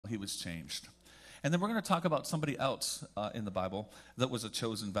he was changed. And then we're going to talk about somebody else in the Bible that was a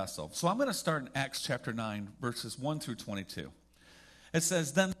chosen vessel. So I'm going to start in Acts chapter 9, verses 1 through 22. It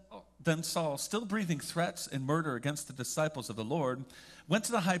says, Then Saul, still breathing threats and murder against the disciples of the Lord, went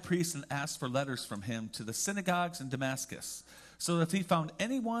to the high priest and asked for letters from him to the synagogues in Damascus, so that if he found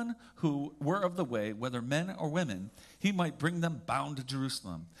anyone who were of the way, whether men or women, he might bring them bound to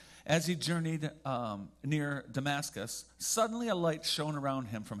Jerusalem. As he journeyed near Damascus, suddenly a light shone around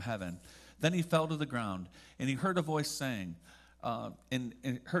him from heaven. Then he fell to the ground, and he heard a voice saying,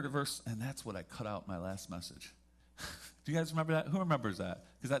 and heard a verse, and that's what I cut out my last message. Do you guys remember that? Who remembers that?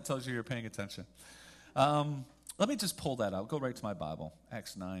 Because that tells you you're paying attention. Let me just pull that out. Go right to my Bible,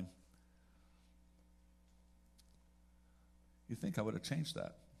 Acts 9. You think I would have changed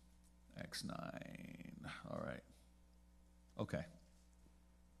that? Acts 9. All right. Okay.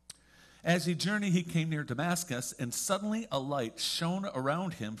 As he journeyed, he came near Damascus, and suddenly a light shone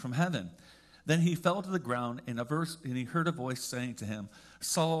around him from heaven. Then he fell to the ground, and he heard a voice saying to him,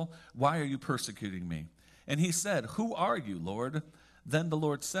 Saul, why are you persecuting me? And he said, Who are you, Lord? Then the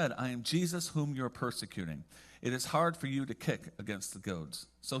Lord said, I am Jesus whom you are persecuting. It is hard for you to kick against the goads.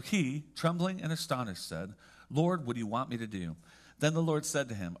 So he, trembling and astonished, said, Lord, what do you want me to do? Then the Lord said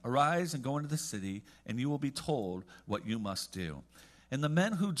to him, Arise and go into the city, and you will be told what you must do. And the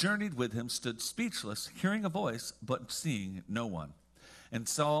men who journeyed with him stood speechless, hearing a voice, but seeing no one. And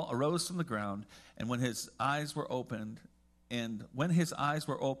Saul arose from the ground, and when his eyes were opened,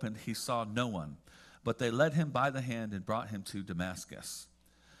 he saw no one. But they led him by the hand and brought him to Damascus.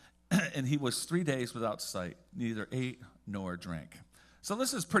 And he was 3 days without sight, neither ate nor drank. So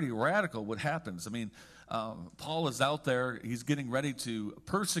this is pretty radical what happens. I mean, Paul is out there. He's getting ready to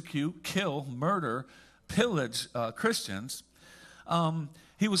persecute, kill, murder, pillage Christians.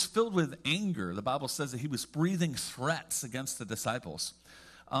 He was filled with anger. The Bible says that he was breathing threats against the disciples.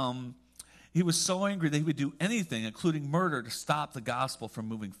 He was so angry that he would do anything, including murder, to stop the gospel from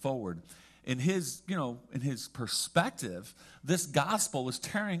moving forward. In his perspective, this gospel was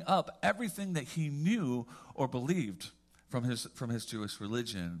tearing up everything that he knew or believed from his Jewish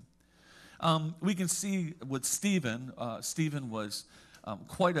religion. We can see with Stephen. Stephen was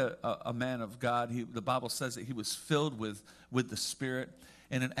quite a man of God. The Bible says that he was filled with the Spirit.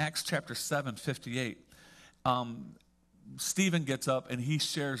 And in Acts chapter 7:58, Stephen gets up and he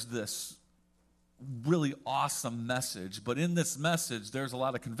shares this really awesome message. But in this message, there's a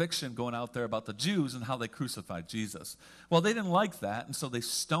lot of conviction going out there about the Jews and how they crucified Jesus. Well, they didn't like that, and so they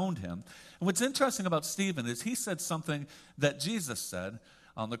stoned him. And what's interesting about Stephen is he said something that Jesus said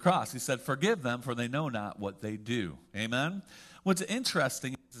on the cross. He said, Forgive them, for they know not what they do. Amen? What's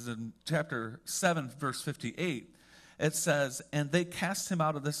interesting is in chapter 7, verse 58, it says, And they cast him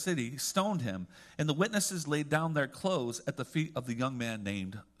out of the city, stoned him, and the witnesses laid down their clothes at the feet of the young man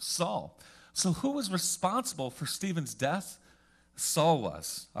named Saul. So who was responsible for Stephen's death? Saul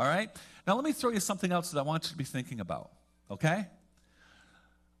was, all right? Now let me throw you something else that I want you to be thinking about, okay?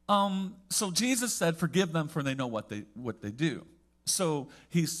 So Jesus said, Forgive them, for they know what they do. So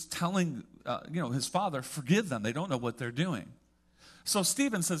he's telling his father, forgive them. They don't know what they're doing. So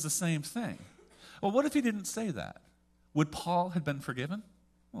Stephen says the same thing. Well, what if he didn't say that? Would Paul have been forgiven?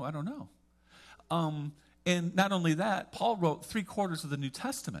 Well, I don't know. And not only that, Paul wrote 3/4 of the New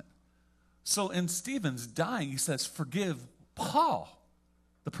Testament. So in Stephen's dying, he says, forgive Paul,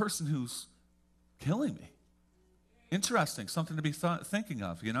 the person who's killing me. Interesting, something to be thinking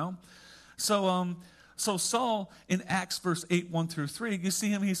of, So Saul, in Acts verse 8, 1 through 3, you see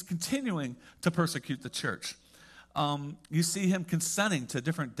him, he's continuing to persecute the church. You see him consenting to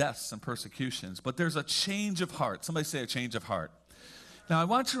different deaths and persecutions. But there's a change of heart. Somebody say a change of heart. Now, I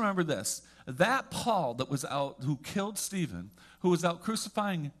want you to remember this. That Paul that was out, who killed Stephen, who was out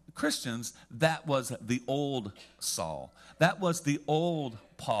crucifying Christians, that was the old Saul. That was the old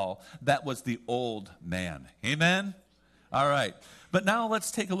Paul. That was the old man. Amen? All right. But now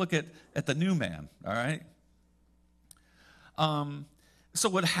let's take a look at the new man. All right? So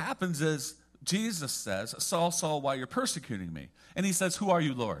what happens is Jesus says, Saul, Saul, why you're persecuting me? And he says, Who are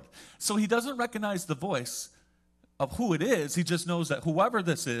you, Lord? So he doesn't recognize the voice of who it is. He just knows that whoever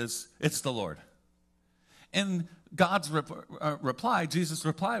this is, it's the Lord. And God's reply, Jesus'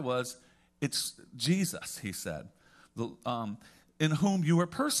 reply was, It's Jesus, he said, in whom you are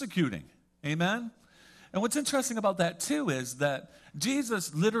persecuting. Amen? And what's interesting about that, too, is that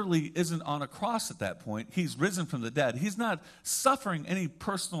Jesus literally isn't on a cross at that point. He's risen from the dead. He's not suffering any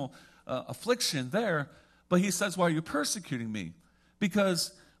personal affliction there, but he says, Why are you persecuting me?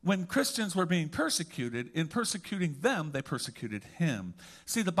 Because when Christians were being persecuted, in persecuting them, they persecuted him.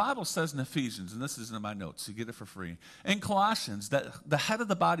 See, the Bible says in Ephesians, and this is in my notes, you get it for free. In Colossians, that the head of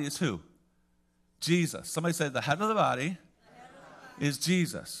the body is who? Jesus. Somebody say the head of the body is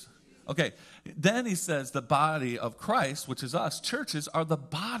Jesus. Okay, then he says the body of Christ, which is us, churches, are the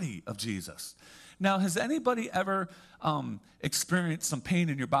body of Jesus. Now, has anybody ever experienced some pain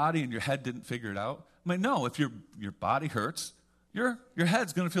in your body and your head didn't figure it out? I mean, no, if your body hurts, your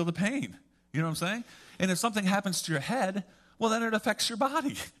head's going to feel the pain. You know what I'm saying? And if something happens to your head, well, then it affects your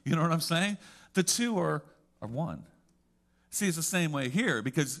body. You know what I'm saying? The two are one. See, it's the same way here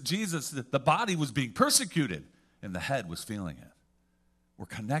because Jesus, the body was being persecuted and the head was feeling it. We're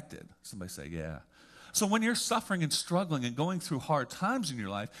connected. Somebody say, yeah. So when you're suffering and struggling and going through hard times in your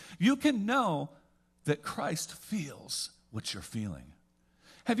life, you can know that Christ feels what you're feeling.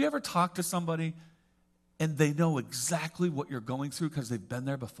 Have you ever talked to somebody and they know exactly what you're going through because they've been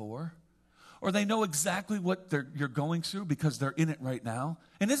there before? Or they know exactly what you're going through because they're in it right now?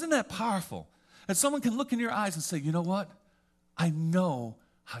 And isn't that powerful? That someone can look in your eyes and say, you know what? I know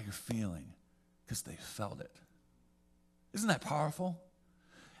how you're feeling because they felt it. Isn't that powerful?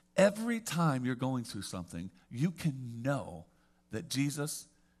 Every time you're going through something, you can know that Jesus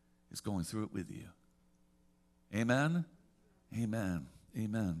is going through it with you. Amen? Amen.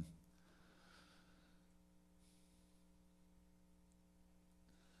 Amen.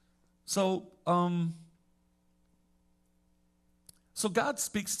 So God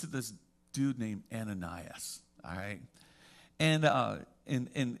speaks to this dude named Ananias, all right? And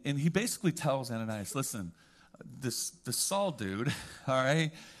he basically tells Ananias, listen, this Saul dude, all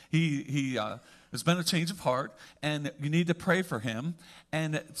right, he there's been a change of heart, and you need to pray for him,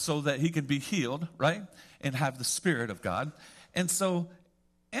 and so that he can be healed, right, and have the Spirit of God. And so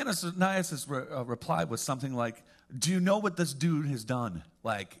Ananias' reply was something like, do you know what this dude has done?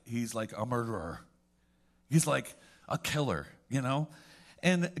 Like, he's like a murderer. He's like a killer, you know?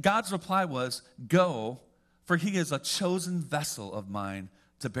 And God's reply was, go, for he is a chosen vessel of mine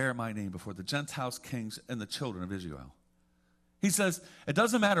to bear my name before the Gentiles, kings, and the children of Israel. He says, it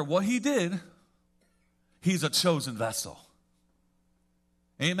doesn't matter what he did, he's a chosen vessel.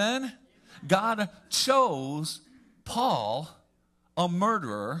 Amen? God chose Paul, a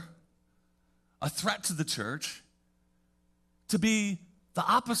murderer, a threat to the church, to be the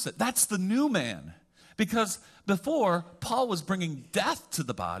opposite. That's the new man. Because before, Paul was bringing death to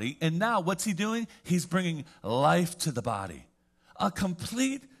the body, and now what's he doing? He's bringing life to the body. A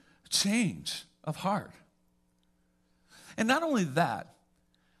complete change of heart. And not only that,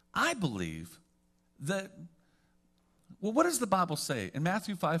 I believe that, well, what does the Bible say? In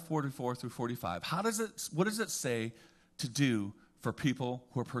Matthew 5:44 through 45, what does it say to do for people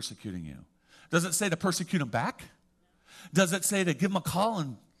who are persecuting you? Does it say to persecute them back? Does it say to give them a call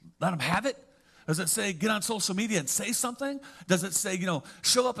and let them have it? Does it say get on social media and say something? Does it say,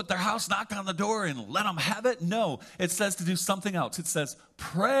 show up at their house, knock on the door, and let them have it? No, it says to do something else. It says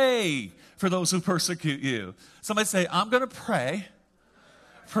pray for those who persecute you. Somebody say, I'm going to pray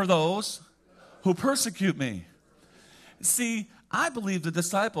for those who persecute me. See, I believe the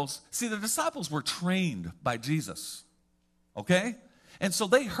disciples were trained by Jesus, okay? And so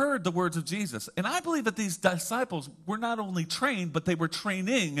they heard the words of Jesus. And I believe that these disciples were not only trained, but they were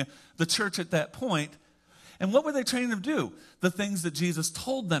training the church at that point. And what were they training them to do? The things that Jesus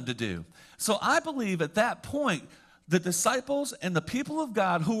told them to do. So I believe at that point, the disciples and the people of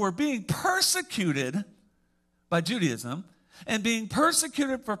God who were being persecuted by Judaism and being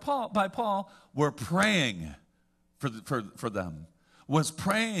persecuted by Paul were praying for them, was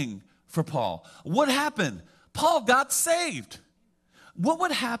praying for Paul. What happened? Paul got saved. What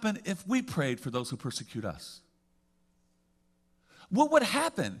would happen if we prayed for those who persecute us? What would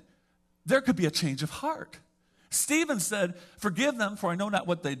happen? There could be a change of heart. Stephen said, forgive them, for I know not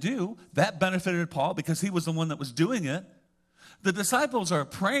what they do. That benefited Paul because he was the one that was doing it. The disciples are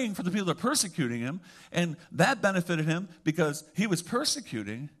praying for the people that are persecuting him, and that benefited him because he was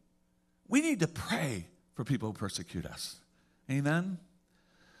persecuting. We need to pray for people who persecute us. Amen?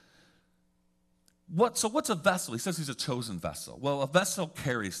 So what's a vessel? He says he's a chosen vessel. Well, a vessel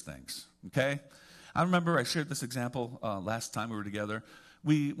carries things, okay? I remember I shared this example last time we were together.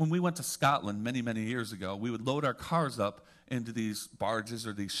 When we went to Scotland many, many years ago, we would load our cars up into these barges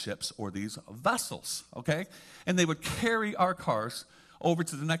or these ships or these vessels, okay? And they would carry our cars over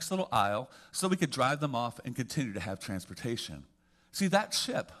to the next little aisle so we could drive them off and continue to have transportation. See, that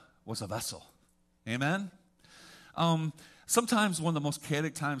ship was a vessel. Amen? Sometimes one of the most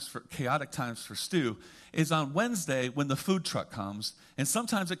chaotic times for Stu is on Wednesday when the food truck comes, and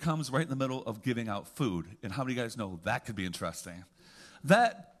sometimes it comes right in the middle of giving out food. And how many of you guys know that could be interesting?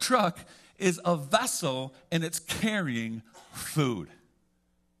 That truck is a vessel, and it's carrying food.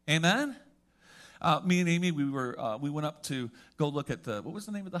 Amen? Me and Amy, we went up to go look at what was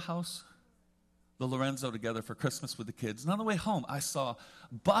the name of the house? The Lorenzo together for Christmas with the kids. And on the way home, I saw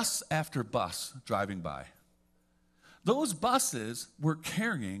bus after bus driving by. Those buses were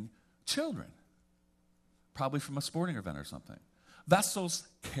carrying children, probably from a sporting event or something. Vessels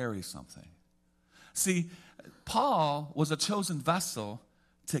carry something. See, Paul was a chosen vessel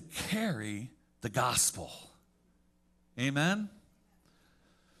to carry the gospel. Amen?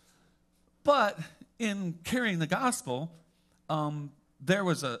 But in carrying the gospel, there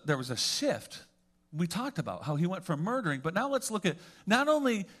was a shift. We talked about how he went from murdering, but now let's look at, not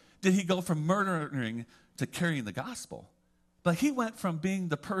only did he go from murdering to carrying the gospel, but he went from being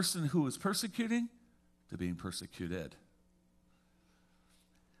the person who was persecuting to being persecuted.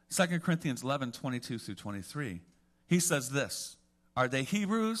 2 Corinthians 11, 22 through 23. He says this, are they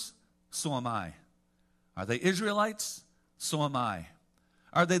Hebrews? So am I. Are they Israelites? So am I.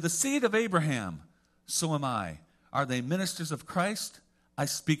 Are they the seed of Abraham? So am I. Are they ministers of Christ? I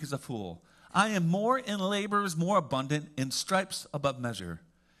speak as a fool. I am more in labors more abundant, in stripes above measure,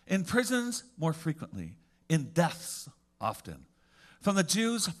 in prisons more frequently, in deaths often. From the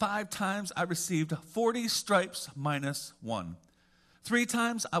Jews 5 times I received 40 stripes minus 1. 3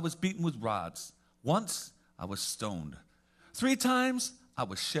 times I was beaten with rods. Once I was stoned. 3 times I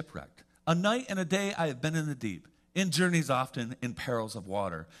was shipwrecked. A night and a day I have been in the deep, in journeys often, in perils of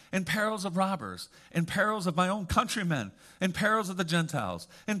water, in perils of robbers, in perils of my own countrymen, in perils of the Gentiles,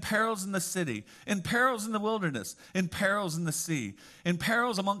 in perils in the city, in perils in the wilderness, in perils in the sea, in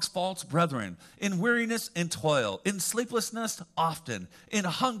perils amongst false brethren, in weariness and toil, in sleeplessness often, in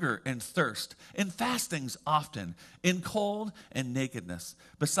hunger and thirst, in fastings often, in cold and nakedness,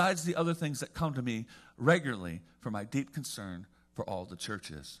 besides the other things that come to me regularly for my deep concern for all the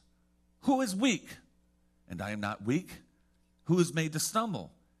churches. Who is weak? And I am not weak. Who is made to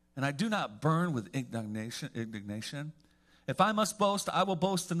stumble? And I do not burn with indignation. If I must boast, I will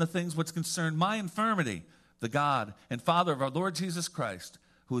boast in the things which concern my infirmity. The God and Father of our Lord Jesus Christ,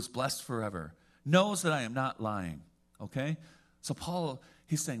 who is blessed forever, knows that I am not lying. Okay? So Paul,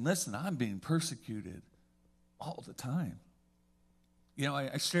 he's saying, listen, I'm being persecuted all the time. You know,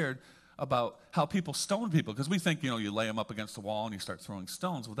 I shared about how people stone people, because we think, you lay them up against the wall and you start throwing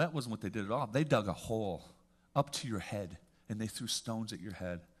stones. Well, that wasn't what they did at all. They dug a hole up to your head, and they threw stones at your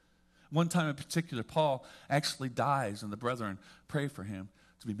head. One time in particular, Paul actually dies, and the brethren pray for him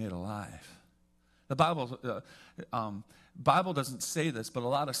to be made alive. The Bible doesn't say this, but a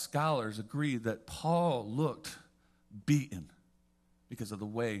lot of scholars agree that Paul looked beaten because of the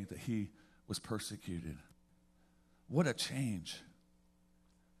way that he was persecuted. What a change.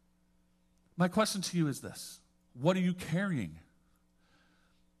 My question to you is this. What are you carrying?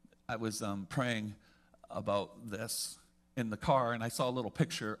 I was praying about this in the car, and I saw a little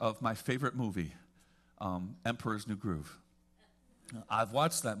picture of my favorite movie, Emperor's New Groove. I've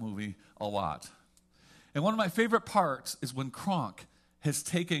watched that movie a lot. And one of my favorite parts is when Kronk is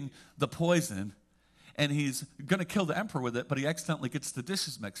taking the poison, and he's going to kill the emperor with it, but he accidentally gets the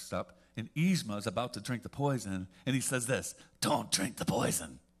dishes mixed up, and Yzma is about to drink the poison, and he says this, don't drink the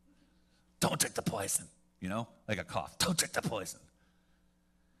poison. Don't drink the poison. Like a cough. Don't drink the poison.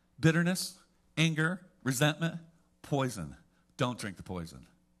 Bitterness, anger, resentment, poison. Don't drink the poison.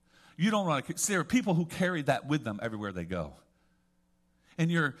 You don't want to. See, there are people who carry that with them everywhere they go.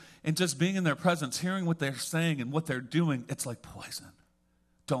 And just being in their presence, hearing what they're saying and what they're doing, it's like poison.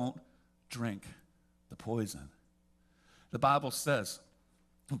 Don't drink the poison. The Bible says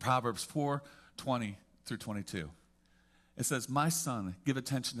in Proverbs 4:20 through 22, it says, my son, give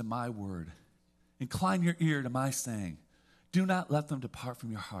attention to my word. Incline your ear to my saying. Do not let them depart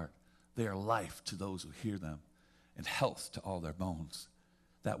from your heart. They are life to those who hear them, and health to all their bones.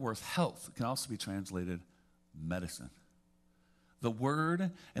 That word health can also be translated medicine. The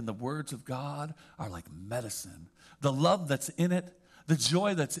word and the words of God are like medicine. The love that's in it, the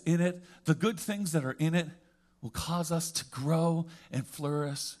joy that's in it, the good things that are in it will cause us to grow and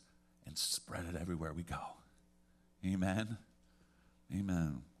flourish and spread it everywhere we go. Amen.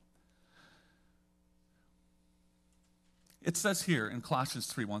 Amen. It says here in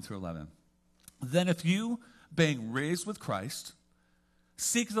Colossians 3:1 through 11, then if you, being raised with Christ,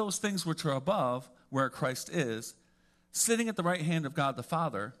 seek those things which are above, where Christ is, sitting at the right hand of God the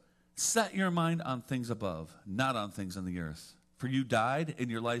Father, set your mind on things above, not on things on the earth. For you died,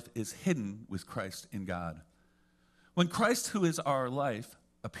 and your life is hidden with Christ in God. When Christ, who is our life,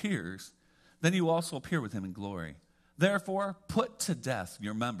 appears, then you also appear with him in glory. Therefore, put to death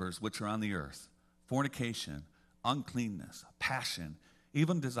your members which are on the earth, fornication, uncleanness, passion,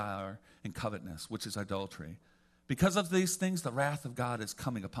 even desire and covetousness, which is idolatry. Because of these things, the wrath of God is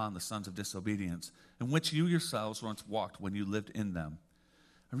coming upon the sons of disobedience, in which you yourselves once walked when you lived in them.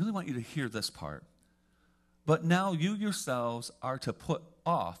 I really want you to hear this part. But now you yourselves are to put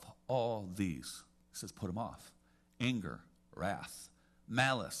off all these. It says put them off. Anger, wrath,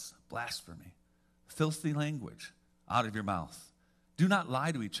 malice, blasphemy, filthy language out of your mouth. Do not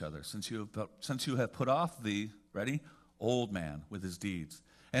lie to each other, since you have put off the, ready, old man with his deeds,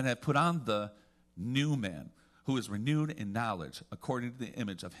 and have put on the new man, who is renewed in knowledge according to the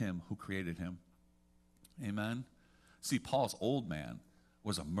image of him who created him. Amen? See, Paul's old man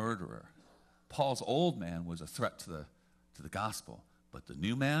was a murderer. Paul's old man was a threat to the gospel. But the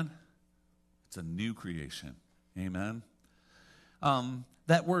new man, it's a new creation. Amen?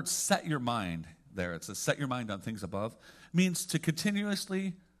 That word set your mind there, it says set your mind on things above, means to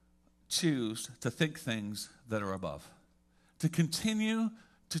continuously choose to think things that are above. To continue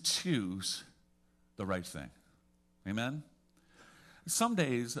to choose the right thing. Amen? Some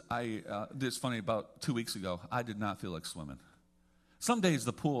days, it's funny, about 2 weeks ago, I did not feel like swimming. Some days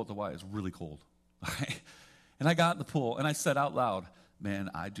the pool at the Y is really cold. Right? And I got in the pool and I said out loud,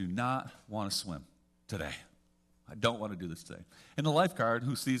 man, I do not want to swim today. I don't want to do this today. And the lifeguard,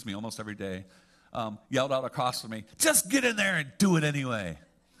 who sees me almost every day, yelled out across from me, just get in there and do it anyway.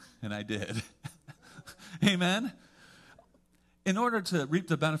 And I did. Amen? In order to reap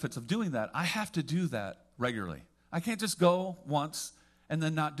the benefits of doing that, I have to do that regularly. I can't just go once and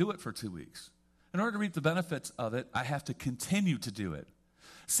then not do it for 2 weeks. In order to reap the benefits of it, I have to continue to do it.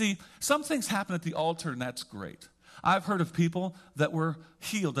 See, some things happen at the altar, and that's great. I've heard of people that were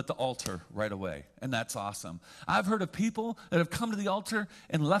healed at the altar right away, and that's awesome. I've heard of people that have come to the altar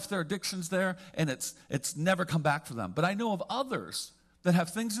and left their addictions there, and it's never come back for them. But I know of others that have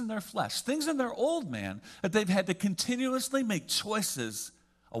things in their flesh, things in their old man, that they've had to continuously make choices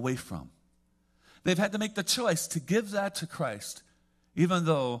away from. They've had to make the choice to give that to Christ, even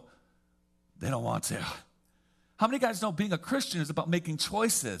though they don't want to. How many guys know being a Christian is about making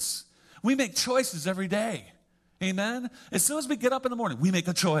choices? We make choices every day. Amen? As soon as we get up in the morning, we make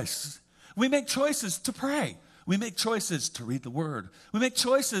a choice. We make choices to pray. We make choices to read the Word. We make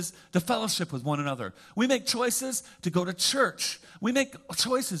choices to fellowship with one another. We make choices to go to church. We make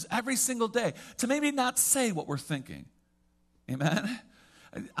choices every single day to maybe not say what we're thinking. Amen?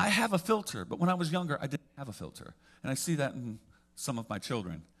 I have a filter, but when I was younger, I didn't have a filter. And I see that in some of my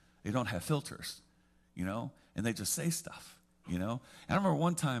children. They don't have filters, and they just say stuff, And I remember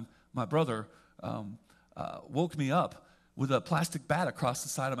one time my brother woke me up with a plastic bat across the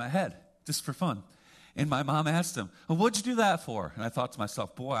side of my head, just for fun. And my mom asked him, well, what'd you do that for? And I thought to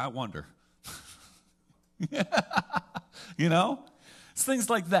myself, boy, I wonder. It's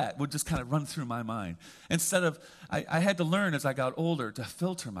things like that would just kind of run through my mind. Instead of, I had to learn as I got older to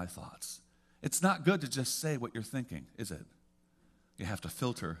filter my thoughts. It's not good to just say what you're thinking, is it? You have to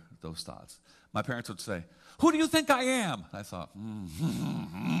filter those thoughts. My parents would say, who do you think I am? I thought,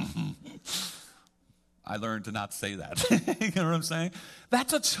 I learned to not say that. You know what I'm saying?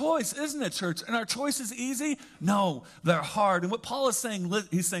 That's a choice, isn't it, church? And our choice is easy? No, they're hard. And what Paul is saying,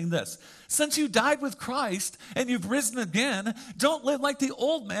 he's saying this. Since you died with Christ and you've risen again, don't live like the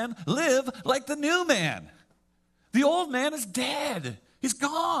old man, live like the new man. The old man is dead. He's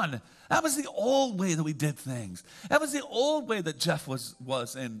gone. That was the old way that we did things. That was the old way that Jeff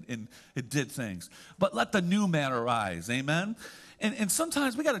was and it did things. But let the new man arise. Amen? And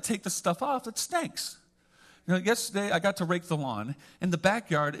sometimes we got to take the stuff off that stinks. Yesterday I got to rake the lawn, and the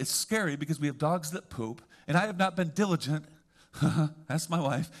backyard is scary because we have dogs that poop, and I have not been diligent, that's my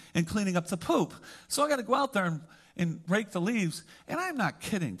wife, in cleaning up the poop. So I got to go out there and rake the leaves, and I'm not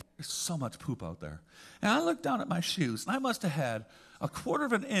kidding. There's so much poop out there. And I looked down at my shoes, and I must have had 1/4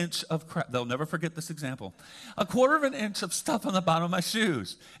 of an inch of crap. They'll never forget this example. 1/4 of an inch of stuff on the bottom of my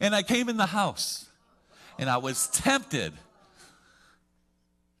shoes. And I came in the house, and I was tempted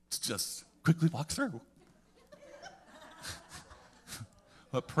to just quickly walk through.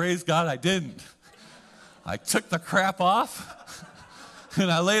 But praise God, I didn't. I took the crap off, and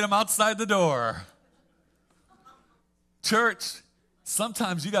I laid them outside the door. Church,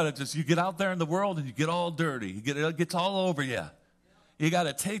 sometimes you get out there in the world and you get all dirty. It gets all over you. You got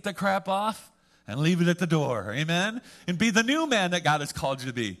to take the crap off and leave it at the door. Amen? And be the new man that God has called you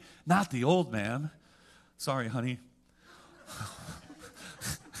to be, not the old man. Sorry, honey.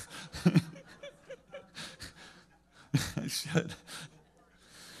 I should.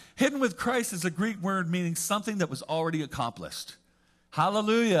 Hidden with Christ is a Greek word meaning something that was already accomplished.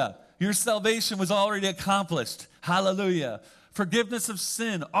 Hallelujah. Your salvation was already accomplished. Hallelujah. Forgiveness of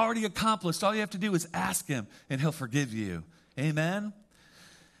sin, already accomplished. All you have to do is ask him, and he'll forgive you. Amen?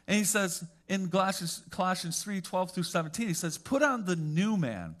 And he says in Colossians 3, 12 through 17, he says, put on the new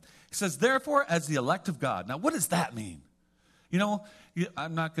man. He says, therefore, as the elect of God. Now, what does that mean? You know,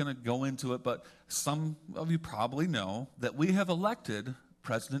 I'm not going to go into it, but some of you probably know that we have elected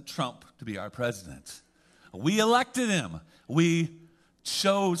President Trump to be our president. We elected him. We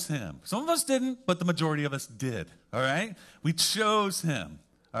chose him. Some of us didn't, but the majority of us did, all right? We chose him,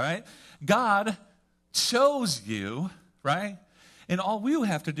 all right? God chose you, right? And all we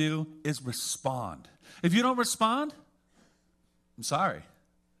have to do is respond. If you don't respond, I'm sorry,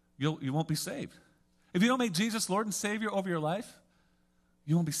 you won't be saved. If you don't make Jesus Lord and Savior over your life,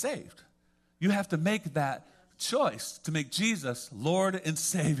 you won't be saved. You have to make that choice to make Jesus Lord and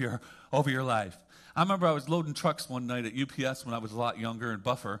Savior over your life. I remember I was loading trucks one night at UPS when I was a lot younger and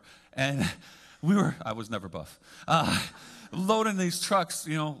buffer, and I was never buff, loading these trucks,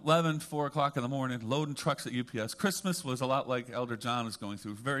 4 o'clock in the morning, loading trucks at UPS. Christmas was a lot like Elder John is going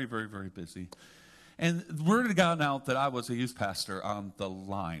through, very, very, very busy. And word had gotten out that I was a youth pastor on the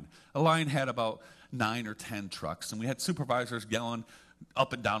line. The line had about 9 or 10 trucks, and we had supervisors yelling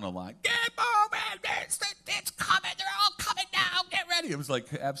up and down the line, get moving, it's coming, they're all coming now, get ready. It was like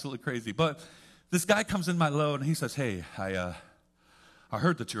absolutely crazy. But this guy comes in my load, and he says, hey, I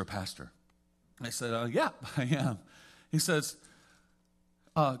heard that you're a pastor. I said, yeah, I am. He says,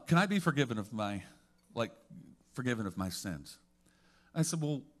 can I be forgiven of my sins? I said,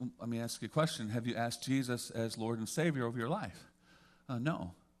 well, let me ask you a question. Have you asked Jesus as Lord and Savior over your life?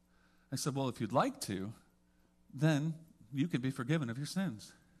 No. I said, well, if you'd like to, then you can be forgiven of your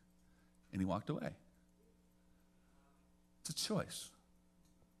sins. And he walked away. It's a choice.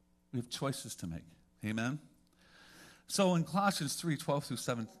 We have choices to make. Amen? So in Colossians 3, 12 through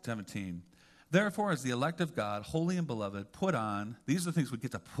 17, therefore, as the elect of God, holy and beloved, put on, these are the things we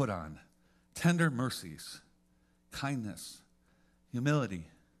get to put on, tender mercies, kindness, humility,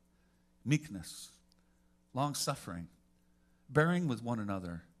 meekness, long-suffering, bearing with one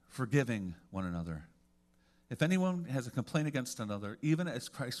another, forgiving one another. If anyone has a complaint against another, even as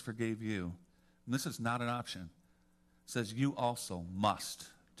Christ forgave you, and this is not an option, it says you also must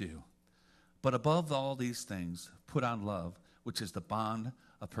do. But above all these things, put on love, which is the bond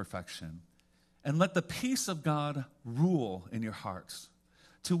of perfection. And let the peace of God rule in your hearts,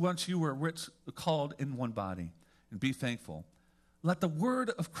 to which you were called in one body, and be thankful. Let the word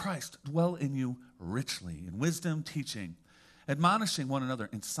of Christ dwell in you richly, in wisdom, teaching, admonishing one another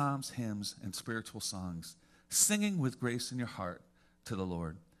in psalms, hymns, and spiritual songs, singing with grace in your heart to the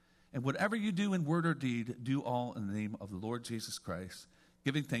Lord. And whatever you do in word or deed, do all in the name of the Lord Jesus Christ,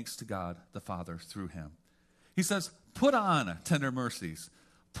 giving thanks to God the Father through him. He says, put on tender mercies,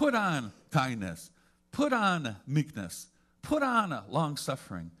 put on kindness, put on meekness, put on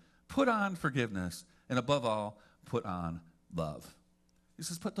long-suffering, put on forgiveness, and above all, put on love. He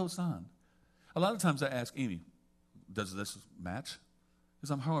says, put those on. A lot of times I ask Amy, does this match? Because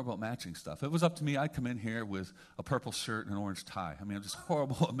I'm horrible at matching stuff. If it was up to me, I'd come in here with a purple shirt and an orange tie. I mean, I'm just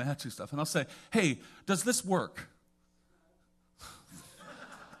horrible at matching stuff. And I'll say, hey, does this work?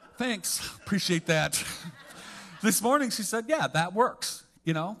 Thanks, appreciate that. This morning she said, yeah, that works.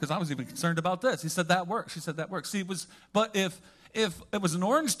 Because I was even concerned about this. He said, that works. She said, that works. See, but if it was an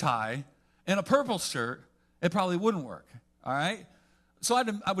orange tie and a purple shirt, it probably wouldn't work, all right? So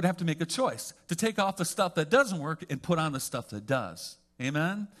I would have to make a choice to take off the stuff that doesn't work and put on the stuff that does.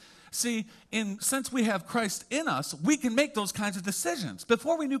 Amen? See, since we have Christ in us, we can make those kinds of decisions.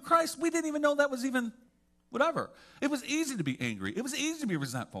 Before we knew Christ, we didn't even know that was even whatever. It was easy to be angry. It was easy to be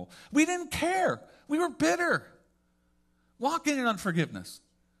resentful. We didn't care. We were bitter. Walking in unforgiveness.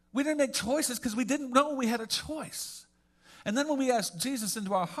 We didn't make choices because we didn't know we had a choice. And then when we asked Jesus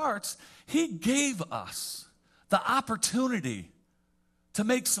into our hearts, he gave us the opportunity to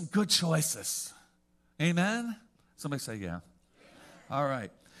make some good choices. Amen? Somebody say yeah. All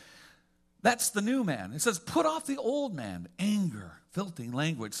right. That's the new man. It says, put off the old man, anger, filthy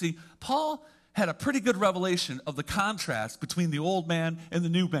language. See, Paul had a pretty good revelation of the contrast between the old man and the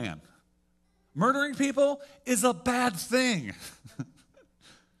new man. Murdering people is a bad thing.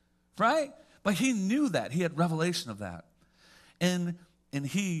 Right? But he knew that. He had revelation of that. And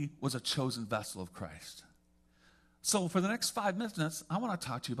he was a chosen vessel of Christ. So for the next 5 minutes, I want to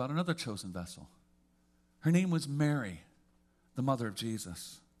talk to you about another chosen vessel. Her name was Mary, the mother of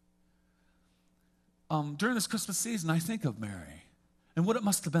Jesus. During this Christmas season, I think of Mary and what it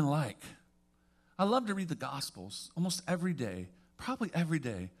must have been like. I love to read the Gospels almost every day. Probably every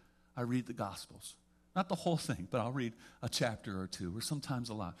day I read the Gospels. Not the whole thing, but I'll read a chapter or two, or sometimes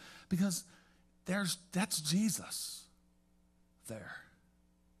a lot. Because that's Jesus there.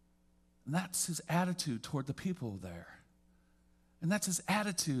 And that's his attitude toward the people there. And that's his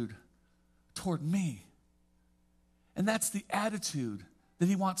attitude toward me. And that's the attitude that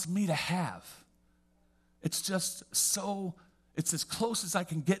he wants me to have. It's just so, it's as close as I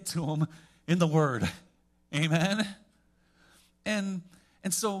can get to him in the Word. Amen? And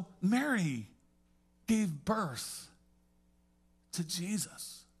so Mary gave birth to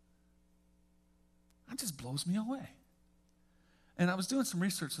Jesus. That just blows me away. And I was doing some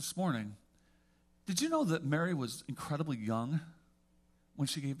research this morning. Did you know that Mary was incredibly young when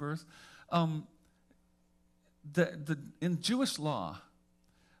she gave birth? In Jewish law,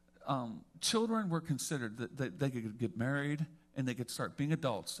 children were considered that they could get married and they could start being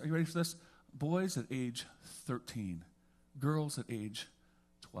adults. Are you ready for this? Boys at age 13, girls at age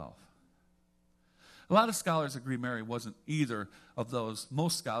 12. A lot of scholars agree Mary wasn't either of those.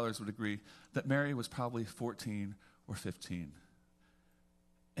 Most scholars would agree that Mary was probably 14 or 15.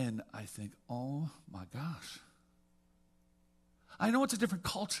 And I think, oh my gosh. I know it's a different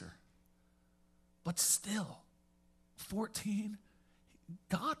culture, but still, 14,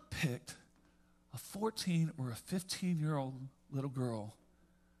 God picked a 14 or a 15-year-old little girl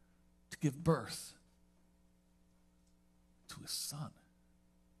to give birth to his son.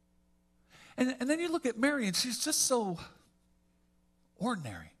 And then you look at Mary, and she's just so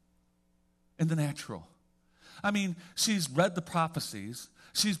ordinary in the natural. I mean, she's read the prophecies.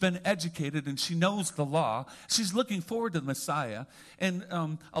 She's been educated, and she knows the law. She's looking forward to the Messiah. And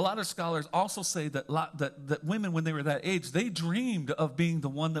a lot of scholars also say that women, when they were that age, they dreamed of being the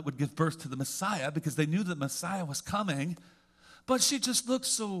one that would give birth to the Messiah because they knew the Messiah was coming. But she just looked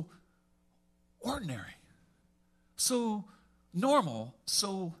so ordinary, so normal,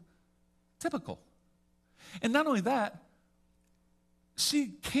 so typical. And not only that,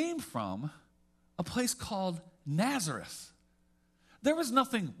 she came from a place called Nazareth. There was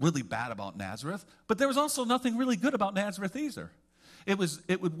nothing really bad about Nazareth, but there was also nothing really good about Nazareth either. It was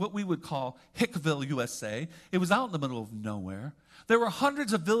what we would call Hickville, USA. It was out in the middle of nowhere. There were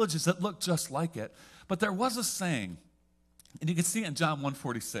hundreds of villages that looked just like it, but there was a saying, and you can see it in John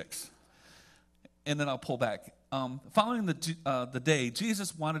 1:46. And then I'll pull back. Following the day,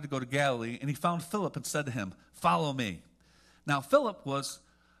 Jesus wanted to go to Galilee, and he found Philip and said to him, "Follow me." Now, Philip was,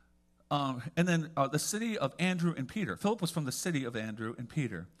 the city of Andrew and Peter. Philip was from the city of Andrew and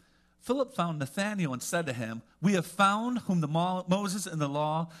Peter. Philip found Nathanael and said to him, "We have found whom Moses in the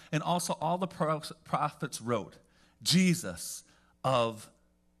law and also all the prophets wrote, Jesus of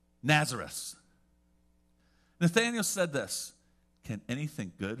Nazareth." Nathanael said this, "Can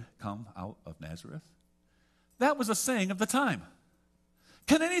anything good come out of Nazareth?" That was a saying of the time.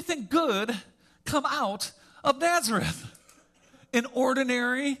 Can anything good come out of Nazareth? An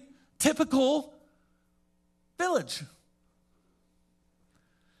ordinary, typical village.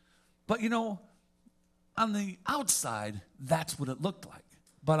 But on the outside, that's what it looked like.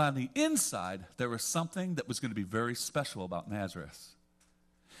 But on the inside, there was something that was going to be very special about Nazareth.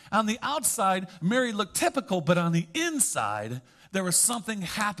 On the outside, Mary looked typical, but on the inside, there was something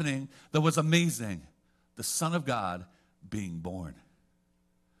happening that was amazing. The Son of God being born.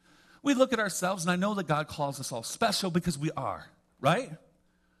 We look at ourselves, and I know that God calls us all special because we are, right?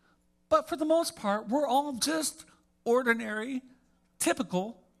 But for the most part, we're all just ordinary,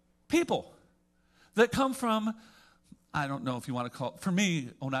 typical people that come from, I don't know if you want to call it, for me,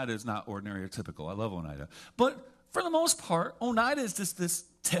 Oneida is not ordinary or typical. I love Oneida. But for the most part, Oneida is just this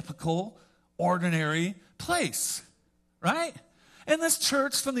typical, ordinary place, right? And this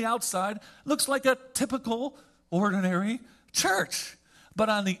church from the outside looks like a typical, ordinary church. But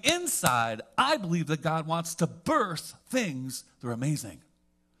on the inside, I believe that God wants to birth things that are amazing.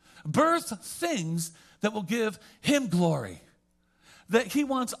 Birth things that will give him glory. That he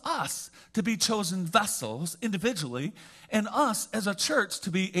wants us to be chosen vessels individually, and us as a church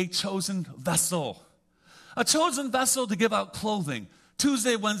to be a chosen vessel. A chosen vessel to give out clothing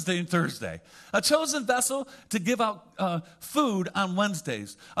Tuesday, Wednesday, and Thursday. A chosen vessel to give out food on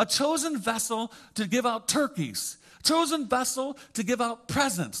Wednesdays. A chosen vessel to give out turkeys. Chosen vessel to give out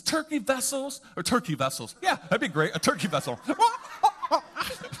presents. Turkey vessels. Yeah, that'd be great. A turkey vessel.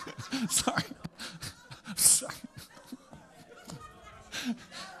 Sorry.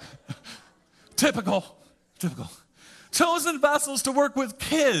 Typical. Chosen vessels to work with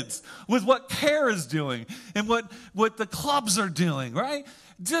kids, with what CARE is doing and what the clubs are doing, right?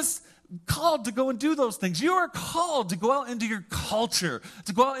 Just called to go and do those things. You are called to go out into your culture,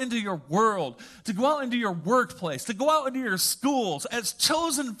 to go out into your world, to go out into your workplace, to go out into your schools as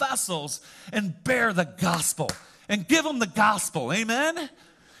chosen vessels and bear the gospel and give them the gospel. Amen?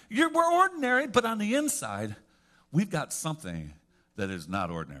 We're ordinary, but on the inside, we've got something that is not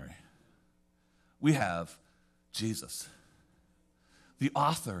ordinary. We have Jesus. the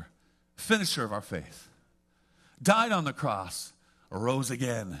author, finisher of our faith, died on the cross, arose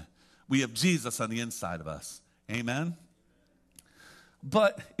again. We have Jesus on the inside of us. Amen?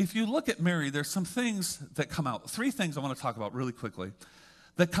 But if you look at Mary, there's some things that come out. 3 things I want to talk about really quickly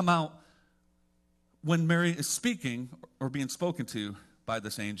that come out when Mary is speaking or being spoken to by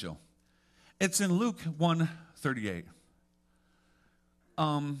this angel. It's in Luke 1:38.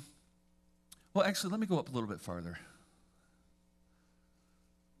 Well, actually, let me go up a little bit farther.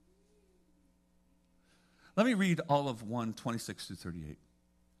 Let me read all of 1:26 through 38.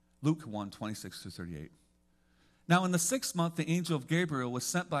 Luke 1:26 through 38. Now in the 6th month, the angel of Gabriel was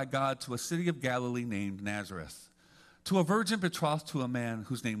sent by God to a city of Galilee named Nazareth, to a virgin betrothed to a man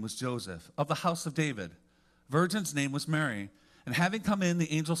whose name was Joseph, of the house of David. Virgin's name was Mary. And having come in,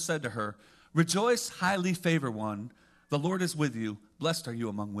 the angel said to her, "Rejoice, highly favored one, the Lord is with you. Blessed are you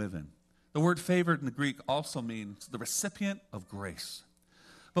among women." The word favored in the Greek also means the recipient of grace.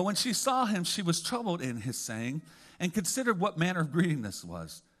 But when she saw him, she was troubled in his saying, and considered what manner of greeting this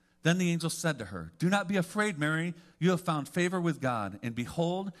was. Then the angel said to her, "Do not be afraid, Mary. You have found favor with God. And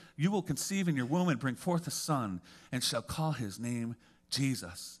behold, you will conceive in your womb and bring forth a son, and shall call his name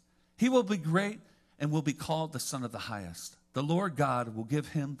Jesus. He will be great and will be called the Son of the Highest. The Lord God will give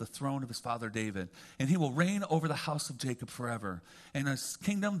him the throne of his father David, and he will reign over the house of Jacob forever, and his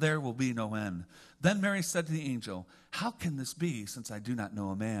kingdom there will be no end." Then Mary said to the angel, "How can this be, since I do not know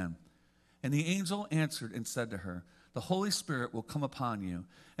a man?" And the angel answered and said to her, "The Holy Spirit will come upon you,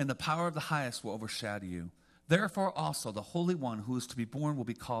 and the power of the Highest will overshadow you. Therefore also the Holy One who is to be born will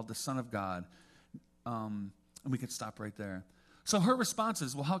be called the Son of God." And we can stop right there. So her response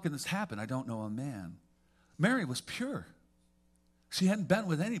is, well, how can this happen? I don't know a man. Mary was pure. She hadn't been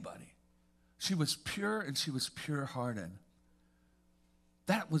with anybody. She was pure, and she was pure-hearted.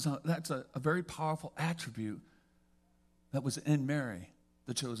 That's a very powerful attribute that was in Mary,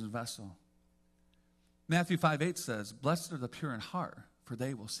 the chosen vessel. Matthew 5:8 says, "Blessed are the pure in heart, for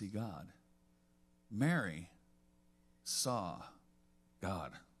they will see God." Mary saw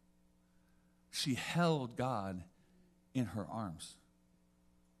God. She held God in her arms.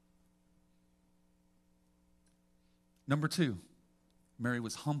 Number 2, Mary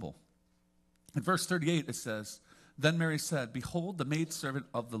was humble. In verse 38, it says, "Then Mary said, Behold, the maidservant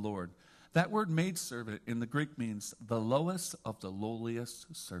of the Lord." That word maidservant in the Greek means the lowest of the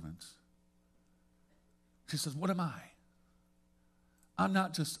lowliest servants. She says, what am I? I'm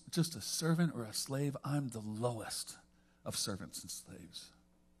not just a servant or a slave. I'm the lowest of servants and slaves.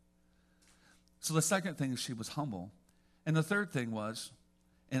 So the second thing is she was humble. And the third thing was,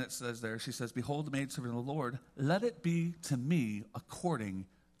 and it says there, she says, "Behold, the maidservant of the Lord, let it be to me according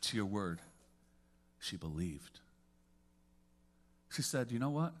to your word." She believed. She said, "You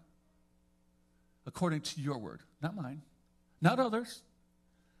know what? According to your word," not mine, not others.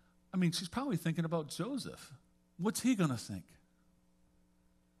 I mean, she's probably thinking about Joseph. What's he going to think?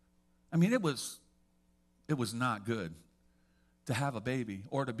 I mean, it was not good to have a baby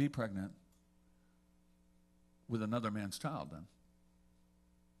or to be pregnant with another man's child then.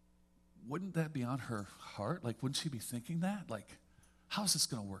 Wouldn't that be on her heart? Like, wouldn't she be thinking that? Like, how's this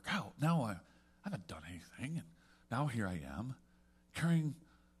going to work out? Now I haven't done anything, and now here I am carrying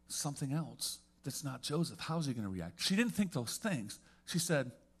something else that's not Joseph. How's he going to react? She didn't think those things. She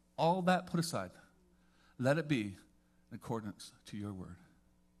said, all that put aside, let it be in accordance to your word.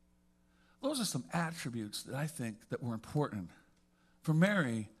 Those are some attributes that I think that were important for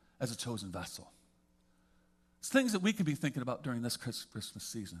Mary as a chosen vessel. It's things that we can be thinking about during this Christmas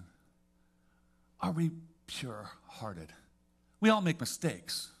season. Are we pure-hearted? We all make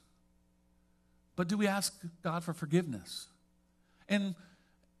mistakes. But do we ask God for forgiveness? And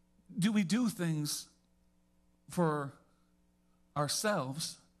do we do things for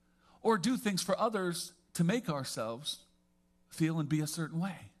ourselves or do things for others to make ourselves feel and be a certain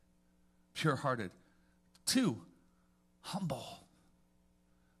way? Pure-hearted. 2, humble.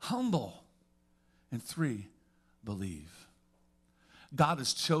 Humble. And 3, believe. God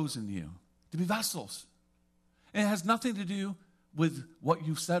has chosen you to be vessels. And it has nothing to do with what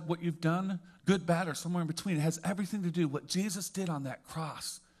you've said, what you've done, good, bad, or somewhere in between. It has everything to do with what Jesus did on that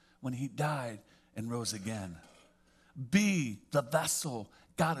cross when he died and rose again. Be the vessel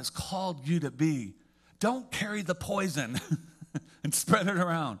God has called you to be. Don't carry the poison and spread it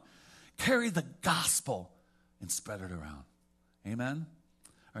around. Carry the gospel and spread it around. Amen?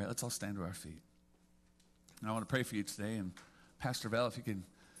 All right, let's all stand to our feet. And I want to pray for you today. And Pastor Val, if you can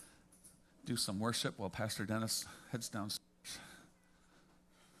do some worship while Pastor Dennis heads downstairs.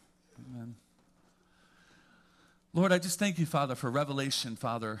 Amen. Lord, I just thank you, Father, for revelation,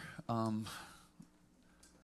 Father,